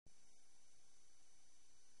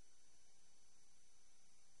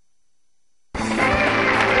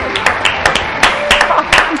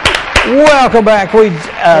welcome back. We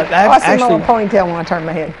I see my little ponytail when I turn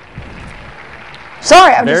my head.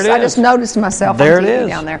 Sorry, I just noticed myself on TV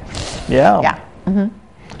down there. Yeah. Yeah. Mm-hmm.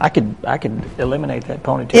 I could eliminate that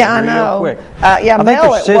ponytail real quick.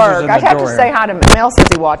 Mel at work. I have to say hi to Mel. Says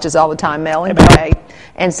he watches all the time. Mel and Kay.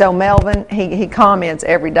 And so Melvin, he comments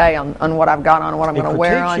every day on what I've got on and what I'm going to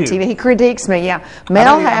wear on TV. He critiques me. Yeah.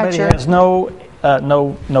 Mel Hatcher. He has no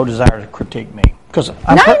desire to critique me. Because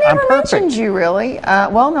he never mentioned you, really.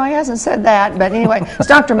 Well, no, he hasn't said that. But anyway, it's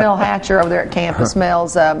Dr. Mel Hatcher over there at campus.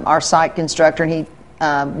 Mel's our psych instructor, and he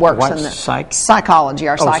works in the psychology,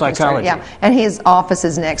 our psych instructor. Yeah, and his office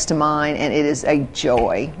is next to mine, and it is a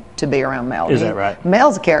joy to be around Mel. Is that right?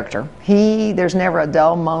 Mel's a character. There's never a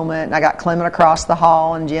dull moment. I got Clement across the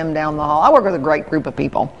hall and Jim down the hall. I work with a great group of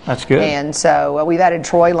people. That's good. And so we've added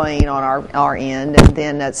Troy Lane on our end, and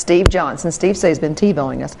then Steve Johnson. Steve says he's been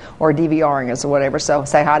TiVoing us or DVRing us or whatever. So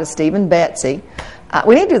say hi to Steve and Betsy.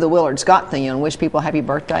 We need to do the Willard Scott thing and wish people happy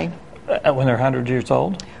birthday. When they're 100 years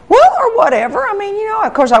old? Well, or whatever. I mean,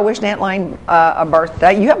 of course, I wished Aunt Lane a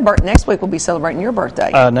birthday. You have next week. We'll be celebrating your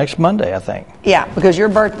birthday. Next Monday, I think. Yeah, because your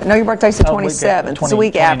birthday's the 27th. It's the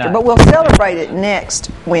week after. But we'll celebrate it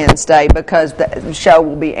next Wednesday because the show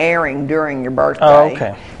will be airing during your birthday. Oh,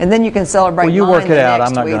 okay. And then you can celebrate you work it out. Next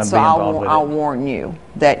I'm not week, going to be involved with it. I'll warn you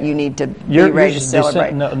that you need to be ready to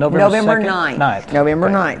celebrate. November 9th. November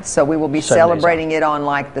 9th. So we will be celebrating it on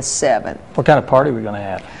like the 7th. What kind of party are we going to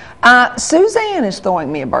have? Suzanne is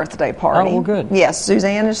throwing me a birthday party. Oh, well, good. Yes,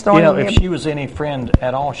 Suzanne is throwing me if she was any friend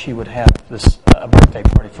at all, she would have this a birthday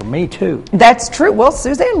party for me, too. That's true. Well,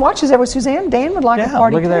 Suzanne watches every Dan would like a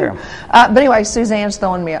party, look at there. But anyway, Suzanne's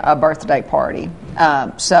throwing me a birthday party.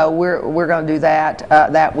 So we're going to do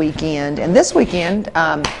that weekend. And this weekend,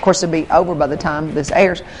 of course, it'll be over by the time this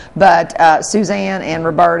airs, but Suzanne and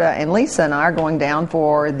Roberta and Lisa and I are going down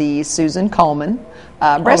for the Susan Coleman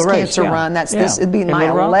breast cancer run. It'd be my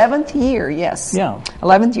 11th year. Yes. Yeah.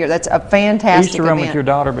 11th year. That's a fantastic You used to run with your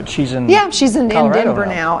daughter, but she's in she's in Denver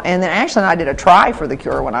now. And then Ashley and I did a try for the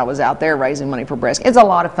cure when I was out there raising money for breast. It's a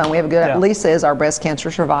lot of fun. We have a good. Lisa is our breast cancer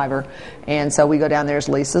survivor, and so we go down there as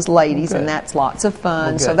Lisa's ladies, and that's lots of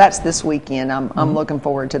fun. So that's this weekend. I'm looking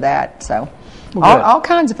forward to that. So. All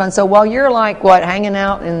kinds of fun. So while you're hanging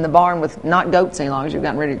out in the barn with not goats any longer, you've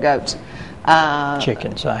gotten rid of your goats.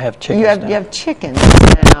 Chickens. I have chickens. You have chickens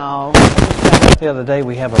now. The other day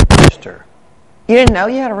we have a rooster. You didn't know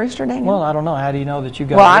you had a rooster, Daniel? Well, I don't know. How do you know that you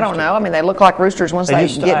got? Well, I don't know. I mean, they look like roosters once they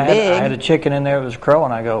get big. I had a chicken in there that was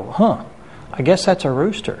crowing. I go, I guess that's a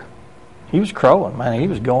rooster. He was crowing, man. He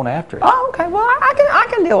was going after it. Oh, okay. Well, I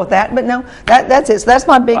can deal with that. But no, that's it. So that's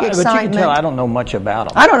my big excitement. But you can tell I don't know much about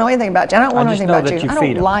them. I don't know anything about you. I don't want anything about chickens.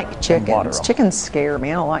 I don't like chickens. Chickens scare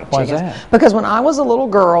me. I don't like chickens. Why is that? Because when I was a little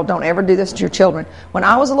girl, don't ever do this to your children. When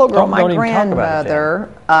I was a little girl, my grandmother,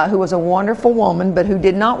 who was a wonderful woman, but who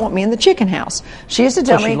did not want me in the chicken house, she used to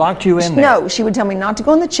tell me. She locked you in there? No, she would tell me not to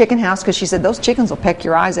go in the chicken house because she said those chickens will peck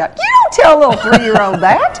your eyes out. You don't tell a little 3-year-old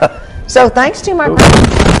that. So thanks to my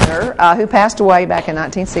grandmother, who passed away back in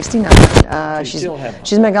 1969.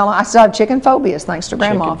 She's been gone. I still have chicken phobias thanks to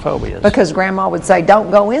Grandma. Chicken phobias. Because Grandma would say,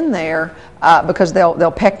 "Don't go in there because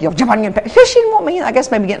they'll peck you." You'll jump on you and peck. She didn't want me. I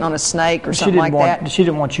guess maybe getting on a snake or something like that. She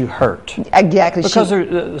didn't want you hurt. Exactly.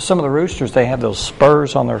 Because some of the roosters, they have those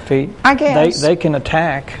spurs on their feet. I guess they can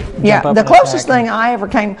attack. Yeah. The closest thing I ever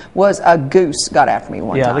came was a goose got after me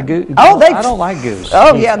one time. The goose. Oh, I don't like goose.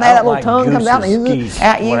 Oh yeah, that little tongue comes out and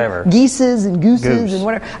at you. Whatever. Geeses and gooses and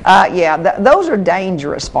whatever. Those are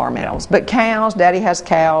dangerous farm animals. But cows, Daddy has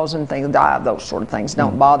cows and things. Those sort of things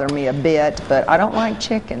don't bother me a bit. But I don't like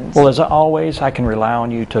chickens. Well, as always, I can rely on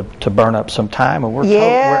you to burn up some time, and we're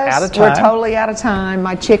out of time. We're totally out of time.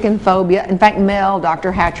 My chicken phobia. In fact, Mel,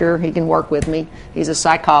 Dr. Hatcher, he can work with me. He's a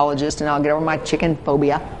psychologist, and I'll get over my chicken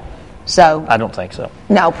phobia. So I don't think so.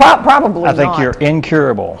 No, probably not. I think you're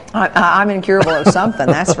incurable. I'm incurable of something,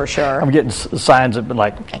 that's for sure. I'm getting signs of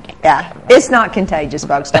like. Yeah, it's not contagious,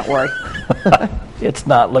 folks. Don't worry. It's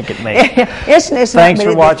not. Look at me. It's Thanks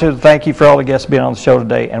for watching. Thank you for all the guests being on the show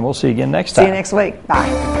today, and we'll see you again next time. See you next week.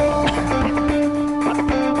 Bye.